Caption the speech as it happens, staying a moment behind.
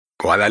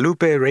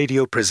Guadalupe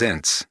Radio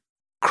presents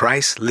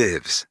Christ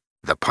Lives,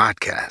 the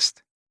podcast.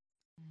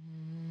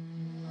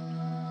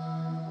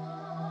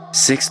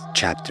 6th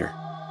chapter.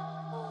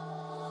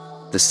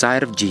 The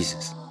side of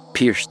Jesus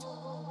pierced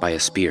by a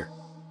spear.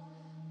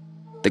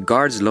 The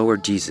guards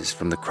lowered Jesus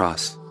from the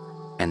cross,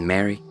 and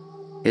Mary,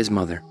 his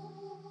mother,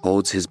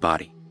 holds his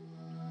body,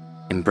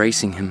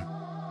 embracing him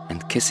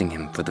and kissing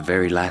him for the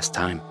very last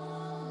time.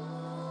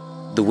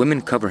 The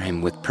women cover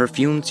him with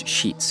perfumed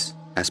sheets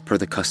as per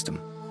the custom.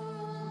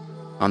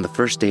 On the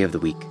first day of the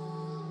week,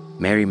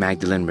 Mary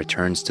Magdalene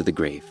returns to the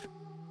grave.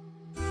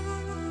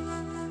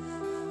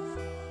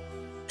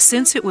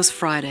 Since it was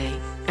Friday,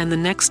 and the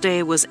next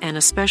day was an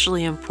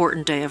especially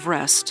important day of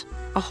rest,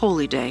 a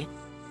holy day,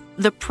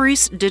 the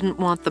priests didn't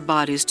want the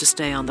bodies to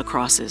stay on the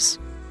crosses.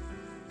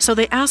 So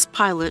they asked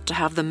Pilate to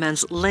have the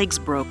men's legs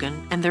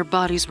broken and their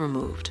bodies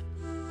removed.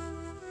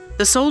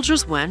 The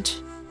soldiers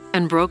went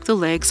and broke the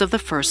legs of the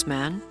first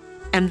man,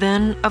 and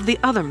then of the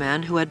other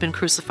man who had been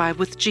crucified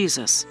with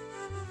Jesus.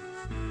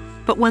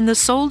 But when the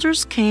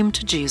soldiers came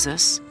to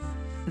Jesus,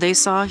 they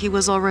saw he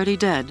was already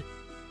dead.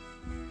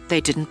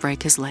 They didn't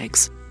break his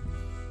legs.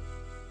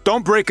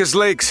 Don't break his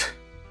legs.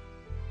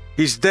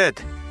 He's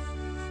dead,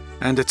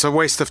 and it's a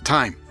waste of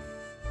time.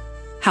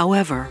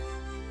 However,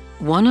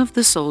 one of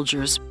the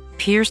soldiers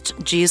pierced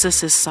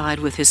Jesus' side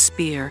with his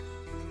spear,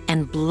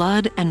 and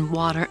blood and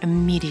water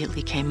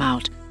immediately came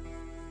out.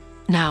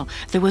 Now,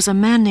 there was a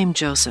man named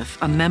Joseph,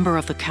 a member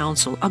of the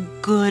council, a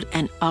good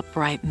and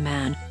upright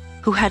man,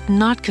 who had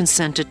not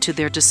consented to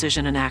their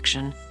decision and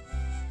action.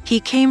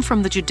 He came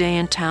from the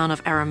Judean town of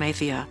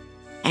Arimathea,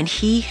 and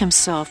he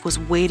himself was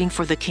waiting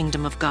for the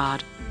kingdom of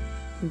God.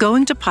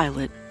 Going to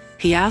Pilate,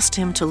 he asked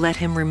him to let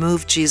him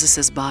remove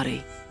Jesus'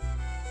 body.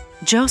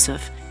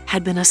 Joseph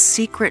had been a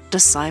secret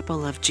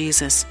disciple of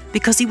Jesus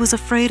because he was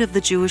afraid of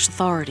the Jewish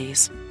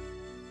authorities.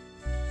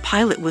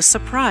 Pilate was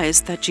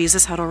surprised that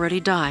Jesus had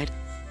already died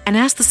and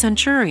asked the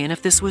centurion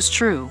if this was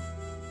true.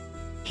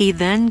 He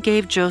then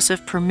gave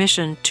Joseph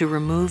permission to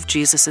remove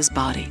Jesus'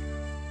 body.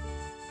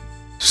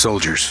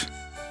 Soldiers,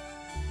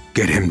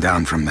 get him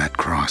down from that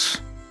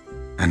cross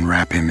and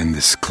wrap him in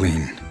this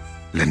clean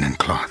linen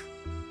cloth.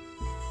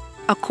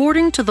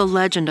 According to the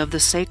legend of the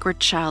sacred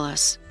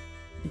chalice,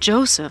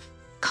 Joseph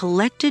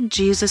collected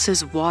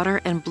Jesus'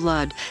 water and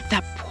blood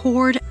that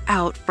poured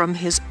out from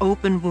his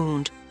open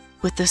wound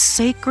with the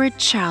sacred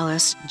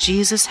chalice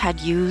Jesus had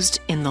used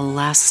in the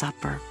Last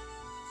Supper.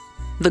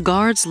 The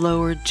guards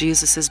lowered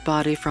Jesus'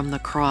 body from the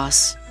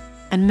cross,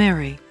 and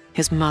Mary,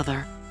 his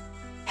mother,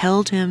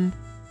 held him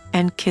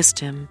and kissed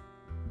him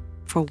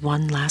for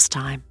one last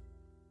time.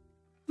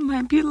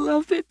 My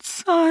beloved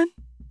son,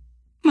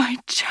 my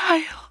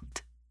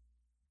child,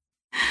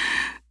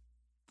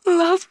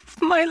 love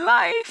of my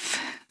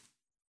life,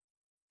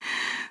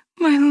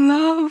 my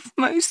love,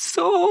 my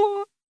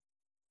soul,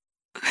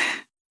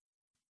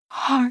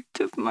 heart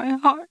of my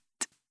heart,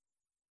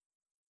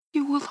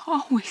 you will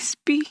always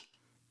be.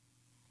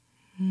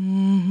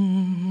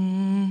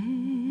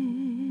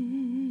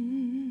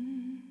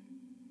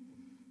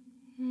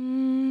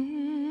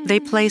 They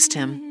placed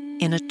him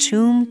in a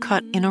tomb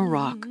cut in a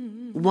rock,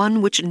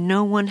 one which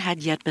no one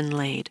had yet been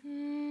laid.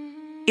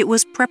 It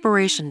was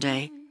preparation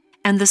day,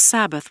 and the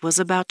Sabbath was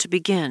about to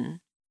begin.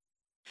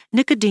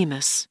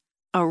 Nicodemus,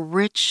 a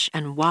rich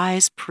and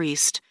wise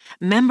priest,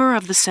 member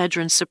of the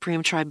Sanhedrin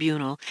Supreme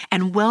Tribunal,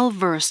 and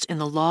well-versed in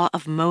the law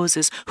of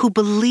Moses, who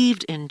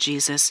believed in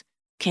Jesus,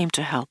 came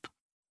to help.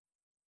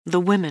 The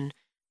women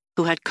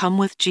who had come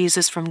with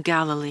Jesus from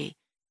Galilee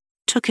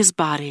took his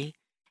body,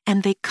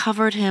 and they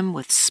covered him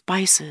with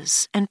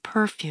spices and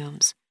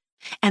perfumes,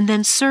 and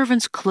then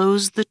servants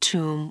closed the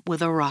tomb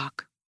with a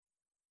rock.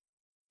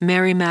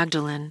 Mary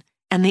Magdalene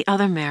and the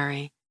other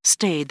Mary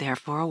stayed there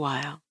for a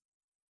while.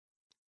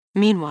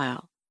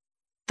 Meanwhile,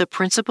 the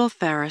principal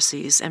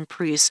Pharisees and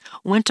priests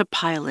went to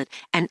Pilate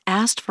and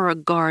asked for a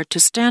guard to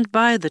stand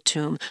by the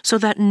tomb so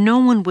that no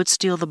one would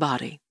steal the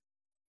body.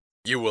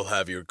 You will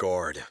have your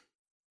guard.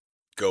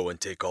 Go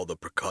and take all the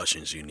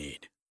precautions you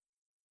need.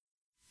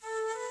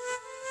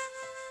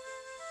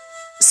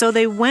 So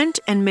they went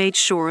and made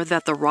sure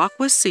that the rock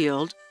was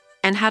sealed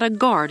and had a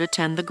guard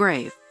attend the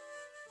grave.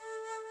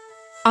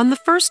 On the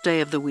first day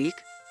of the week,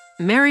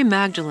 Mary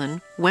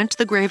Magdalene went to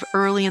the grave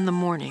early in the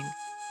morning.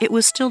 It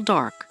was still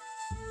dark.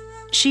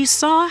 She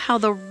saw how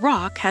the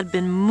rock had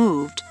been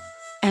moved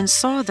and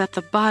saw that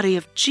the body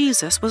of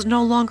Jesus was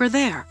no longer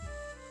there.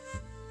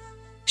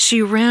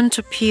 She ran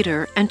to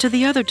Peter and to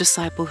the other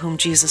disciple whom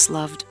Jesus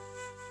loved.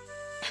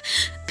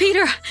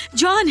 Peter,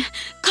 John,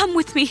 come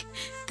with me.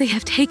 They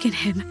have taken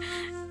him,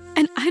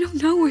 and I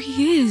don't know where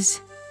he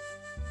is.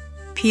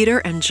 Peter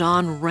and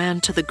John ran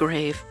to the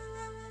grave.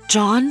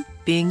 John,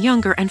 being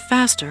younger and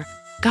faster,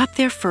 got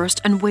there first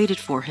and waited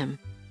for him.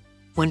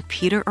 When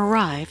Peter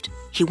arrived,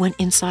 he went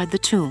inside the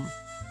tomb.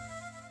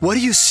 What do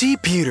you see,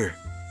 Peter?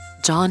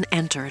 John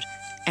entered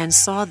and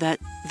saw that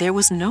there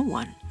was no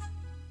one.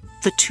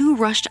 The two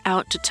rushed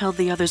out to tell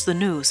the others the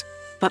news,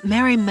 but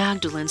Mary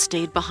Magdalene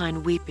stayed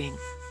behind weeping.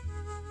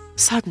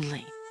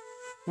 Suddenly,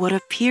 what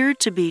appeared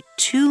to be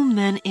two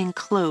men in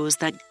clothes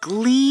that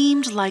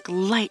gleamed like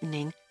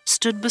lightning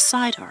stood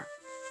beside her.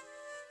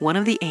 One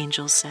of the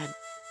angels said,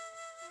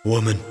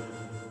 Woman,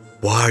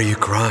 why are you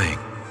crying?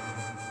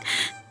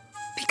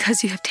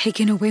 Because you have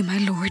taken away my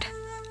Lord,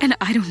 and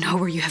I don't know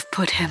where you have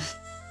put him.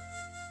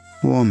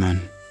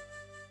 Woman,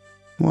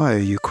 why are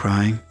you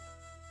crying?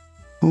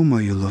 Whom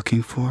are you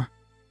looking for?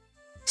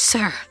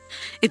 Sir,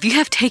 if you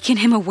have taken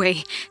him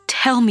away,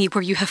 tell me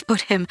where you have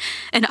put him,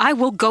 and I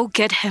will go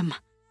get him.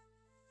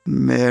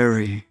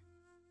 Mary.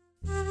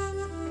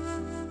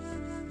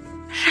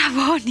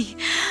 Rabboni,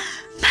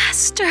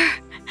 Master.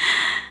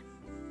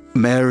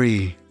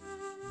 Mary,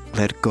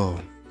 let go,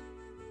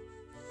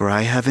 for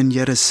I haven't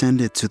yet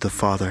ascended to the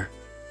Father.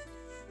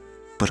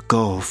 But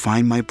go,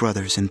 find my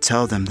brothers and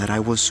tell them that I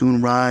will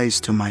soon rise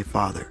to my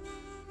Father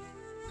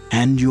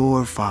and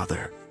your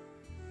Father,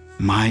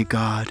 my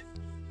God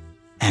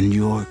and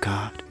your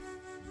God,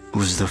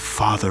 who is the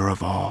Father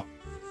of all.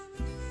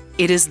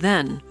 It is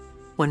then,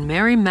 when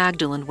Mary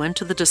Magdalene went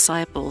to the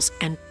disciples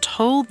and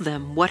told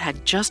them what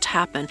had just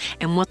happened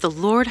and what the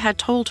Lord had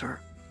told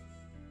her.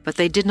 But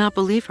they did not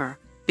believe her,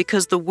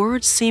 because the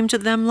words seemed to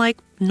them like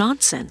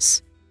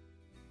nonsense.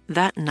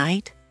 That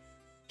night,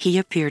 he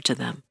appeared to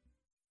them.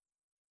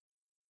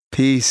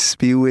 Peace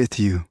be with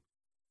you.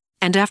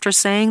 And after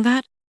saying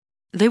that,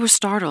 they were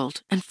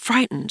startled and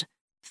frightened,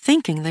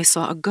 thinking they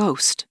saw a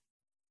ghost.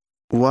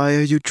 Why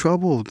are you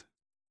troubled?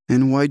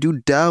 And why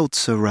do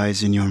doubts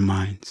arise in your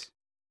minds?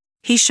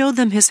 He showed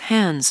them his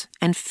hands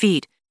and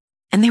feet,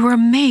 and they were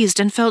amazed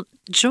and felt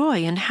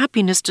joy and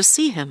happiness to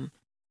see him.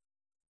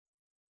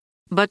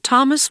 But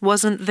Thomas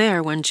wasn't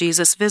there when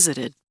Jesus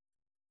visited.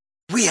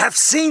 We have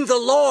seen the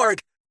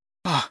Lord!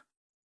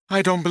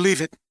 I don't believe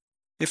it.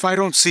 If I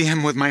don't see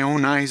him with my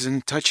own eyes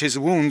and touch his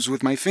wounds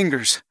with my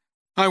fingers,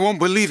 I won't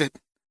believe it.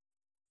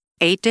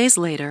 8 days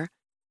later,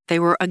 they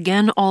were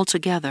again all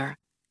together,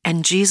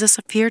 and Jesus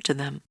appeared to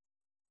them.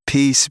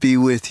 Peace be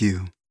with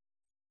you.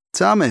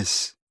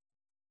 Thomas,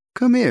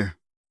 come here.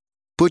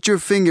 Put your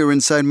finger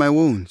inside my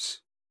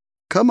wounds.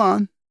 Come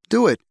on,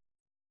 do it.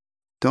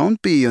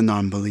 Don't be a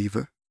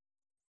non-believer.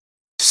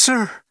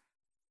 Sir,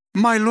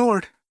 my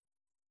Lord,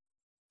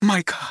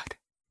 my God.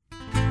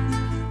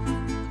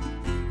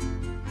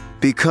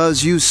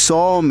 Because you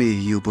saw me,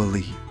 you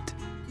believed.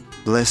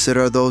 Blessed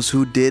are those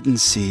who didn't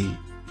see,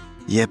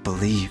 yet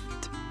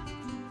believed.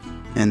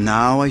 And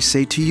now I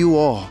say to you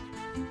all,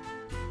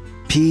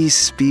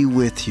 peace be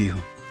with you.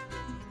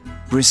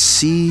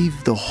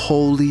 Receive the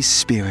Holy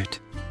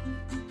Spirit.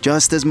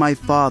 Just as my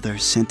Father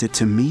sent it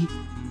to me,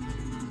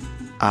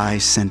 I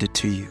send it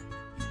to you.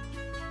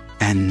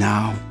 And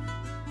now,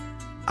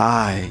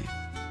 I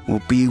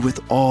will be with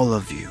all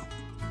of you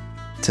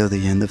till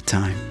the end of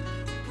time.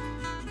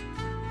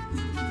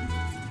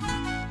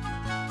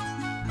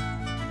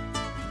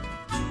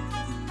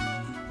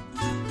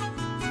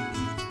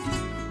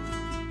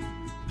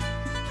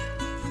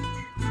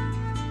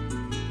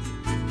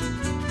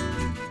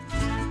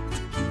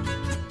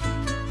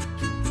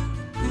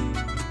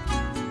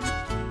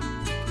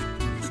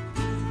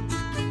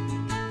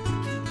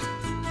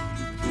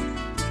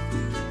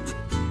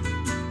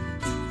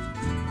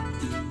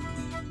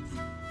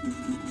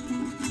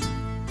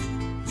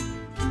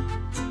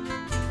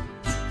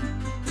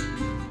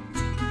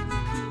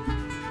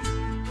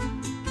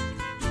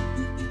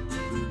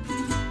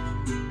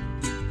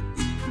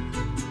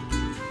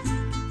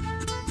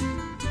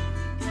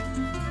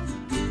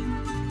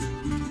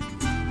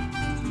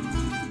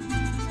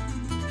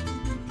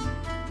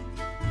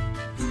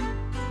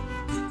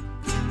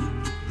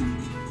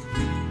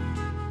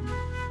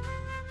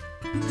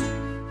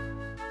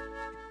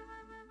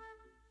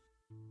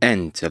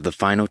 End of the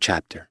final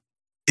chapter.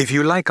 If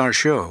you like our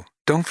show,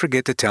 don't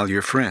forget to tell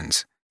your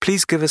friends.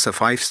 Please give us a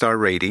 5-star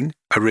rating,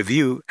 a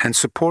review, and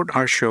support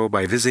our show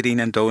by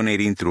visiting and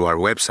donating through our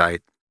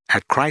website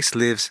at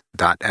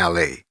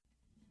christlives.la.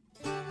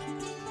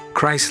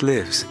 Christ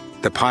Lives,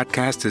 the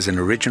podcast, is an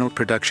original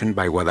production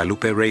by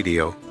Guadalupe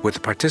Radio with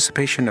the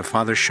participation of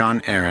Father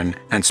Sean Aaron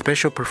and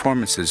special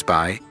performances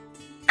by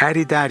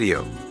Adi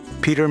Dario,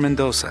 Peter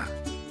Mendoza,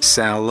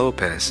 Sal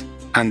Lopez,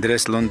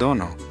 Andres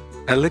Londono,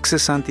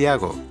 Alexis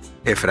Santiago,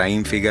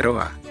 Efraín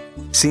Figueroa,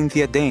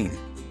 Cynthia Dane,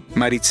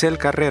 Maritzel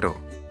Carrero,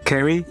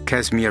 Carrie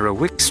Casimira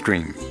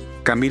Wickstream,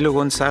 Camilo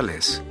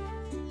Gonzalez,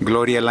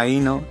 Gloria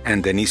Laino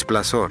and Denise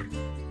Blasor,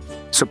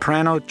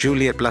 soprano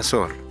Juliet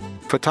Blasor,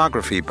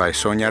 photography by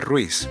Sonia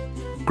Ruiz,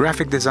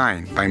 graphic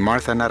design by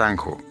Martha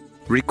Naranjo,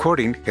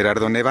 recording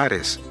Gerardo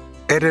Nevares,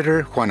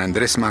 editor Juan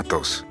Andrés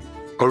Matos,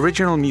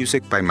 original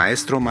music by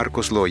Maestro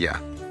Marcos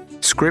Loya,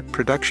 script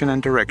production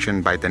and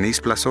direction by Denise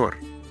Blasor,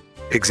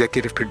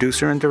 executive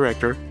producer and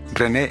director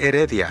René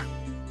Heredia.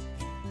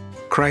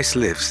 Christ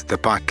Lives, the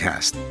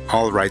podcast,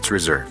 all rights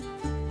reserved.